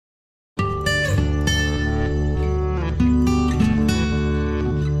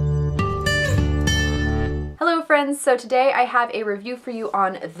friends, so today I have a review for you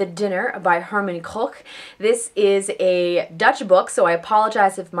on The Dinner by Herman Koch. This is a Dutch book, so I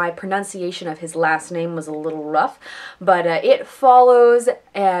apologize if my pronunciation of his last name was a little rough, but it follows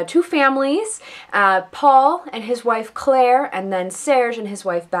two families, Paul and his wife Claire, and then Serge and his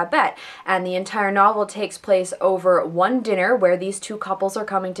wife Babette, and the entire novel takes place over one dinner where these two couples are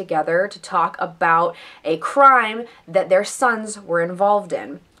coming together to talk about a crime that their sons were involved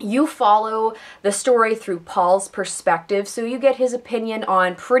in. You follow the story through Paul's perspective, so you get his opinion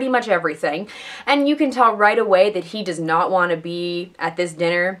on pretty much everything, and you can tell right away that he does not want to be at this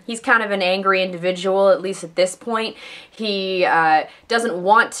dinner. He's kind of an angry individual, at least at this point. He doesn't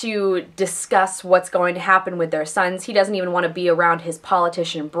want to discuss what's going to happen with their sons. He doesn't even want to be around his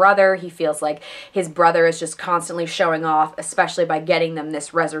politician brother. He feels like his brother is just constantly showing off, especially by getting them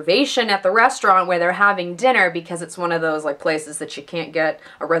this reservation at the restaurant where they're having dinner, because it's one of those like places that you can't get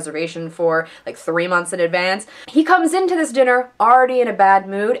a reservation for like 3 months in advance. He comes into this dinner already in a bad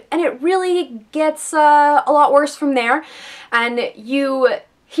mood, and it really gets a lot worse from there. And you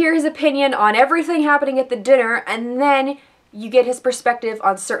hear his opinion on everything happening at the dinner, and then you get his perspective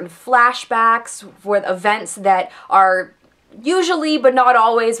on certain flashbacks with events that are usually but not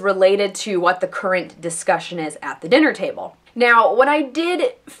always related to what the current discussion is at the dinner table. Now, when I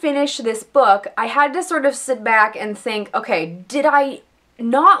did finish this book, I had to sort of sit back and think, okay, did I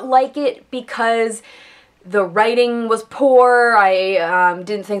not like it because the writing was poor, I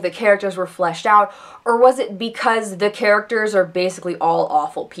didn't think the characters were fleshed out, or was it because the characters are basically all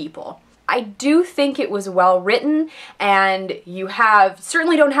awful people? I do think it was well written, and you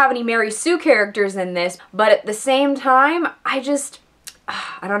certainly don't have any Mary Sue characters in this, but at the same time, I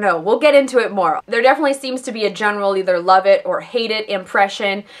don't know, we'll get into it more. There definitely seems to be a general either love it or hate it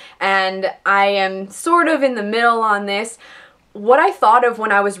impression, and I am sort of in the middle on this. What I thought of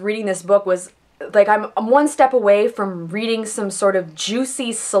when I was reading this book was, like, I'm one step away from reading some sort of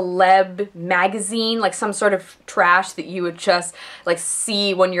juicy celeb magazine, like some sort of trash that you would just like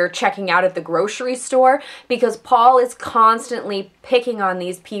see when you're checking out at the grocery store, because Paul is constantly picking on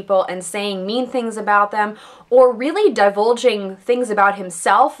these people and saying mean things about them, or really divulging things about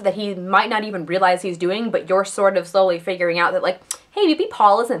himself that he might not even realize he's doing, but you're sort of slowly figuring out that, like, hey, maybe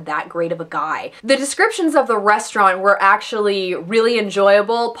Paul isn't that great of a guy. The descriptions of the restaurant were actually really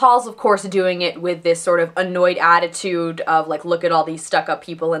enjoyable. Paul's, of course, doing it with this sort of annoyed attitude of, like, look at all these stuck-up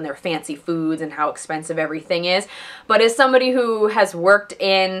people and their fancy foods and how expensive everything is. But as somebody who has worked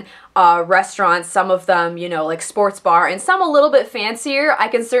in restaurants, some of them, you know, like sports bar, and some a little bit fancier, I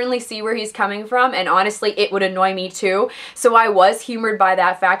can certainly see where he's coming from, and honestly, it would annoy me too. So I was humored by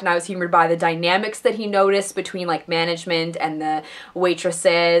that fact, and I was humored by the dynamics that he noticed between, like, management and the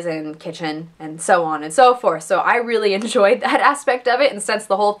waitresses and kitchen and so on and so forth. So I really enjoyed that aspect of it, and since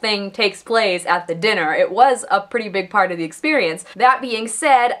the whole thing takes place at the dinner, it was a pretty big part of the experience. That being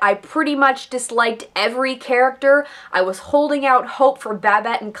said, I pretty much disliked every character. I was holding out hope for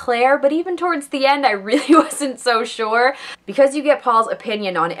Babette and Claire, but even towards the end, I really wasn't so sure. Because you get Paul's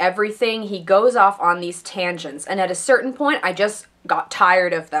opinion on everything, he goes off on these tangents, and at a certain point, I just got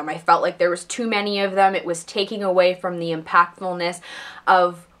tired of them. I felt like there was too many of them. It was taking away from the impactfulness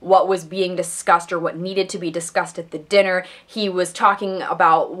of what was being discussed or what needed to be discussed at the dinner. He was talking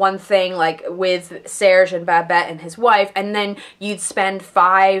about one thing, like with Serge and Babette and his wife, and then you'd spend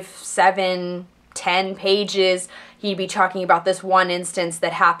 5, 7, 10 pages, he'd be talking about this one instance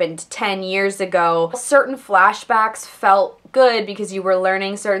that happened 10 years ago. Certain flashbacks felt good because you were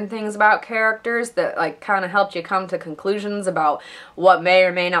learning certain things about characters that, like, kind of helped you come to conclusions about what may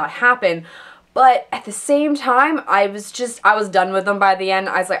or may not happen. But at the same time, I was done with them by the end.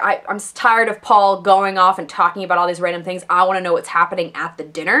 I was like, I'm tired of Paul going off and talking about all these random things. I want to know what's happening at the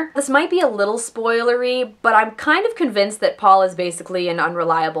dinner. This might be a little spoilery, but I'm kind of convinced that Paul is basically an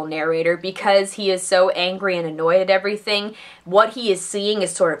unreliable narrator because he is so angry and annoyed at everything. What he is seeing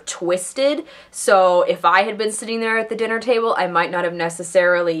is sort of twisted. So if I had been sitting there at the dinner table, I might not have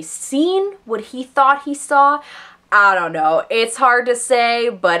necessarily seen what he thought he saw. I don't know. It's hard to say,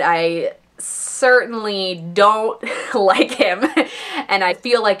 but I certainly don't like him, and I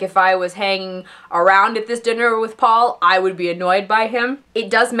feel like if I was hanging around at this dinner with Paul, I would be annoyed by him. It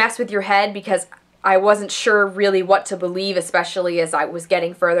does mess with your head because I wasn't sure really what to believe, especially as I was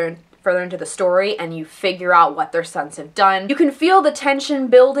getting further into the story and you figure out what their sons have done. You can feel the tension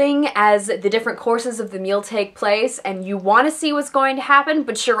building as the different courses of the meal take place, and you want to see what's going to happen,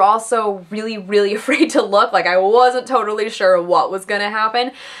 but you're also really, really afraid to look. Like, I wasn't totally sure what was going to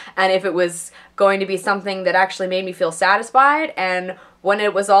happen and if it was going to be something that actually made me feel satisfied. And when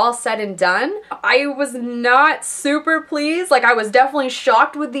it was all said and done, I was not super pleased. Like, I was definitely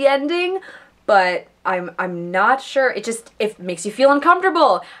shocked with the ending, but I'm not sure. It makes you feel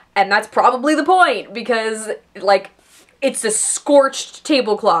uncomfortable, and that's probably the point, because like it's a scorched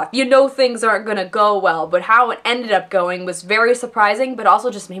tablecloth. You know things aren't gonna go well, but how it ended up going was very surprising, but also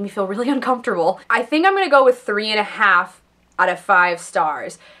just made me feel really uncomfortable. I think I'm gonna go with 3.5 out of 5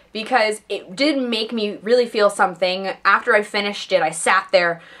 stars, because it did make me really feel something. After I finished it, I sat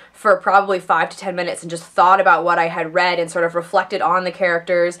there for probably 5 to 10 minutes and just thought about what I had read and sort of reflected on the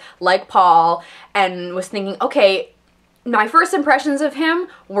characters, like Paul, and was thinking, okay, my first impressions of him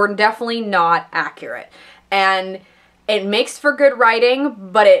were definitely not accurate. And it makes for good writing,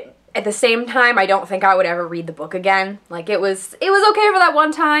 but at the same time, I don't think I would ever read the book again. Like, it was okay for that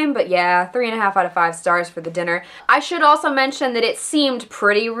one time, but yeah, 3.5 out of 5 stars for The Dinner. I should also mention that it seemed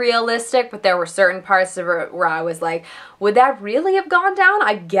pretty realistic, but there were certain parts of it where I was like, would that really have gone down?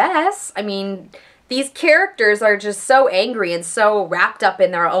 I guess. I mean, these characters are just so angry and so wrapped up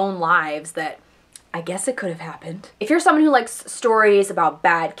in their own lives that I guess it could have happened. If you're someone who likes stories about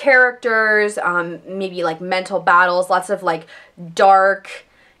bad characters, maybe like mental battles, lots of like dark,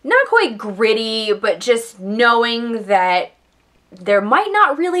 not quite gritty, but just knowing that there might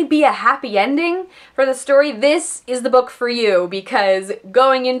not really be a happy ending for the story, this is the book for you, because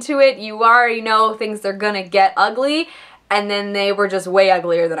going into it, you already know things are gonna get ugly, and then they were just way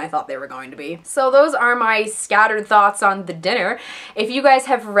uglier than I thought they were going to be. So those are my scattered thoughts on The Dinner. If you guys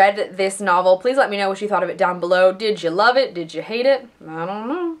have read this novel, please let me know what you thought of it down below. Did you love it? Did you hate it? I don't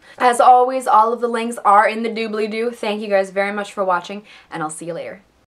know. As always, all of the links are in the doobly-doo. Thank you guys very much for watching, and I'll see you later.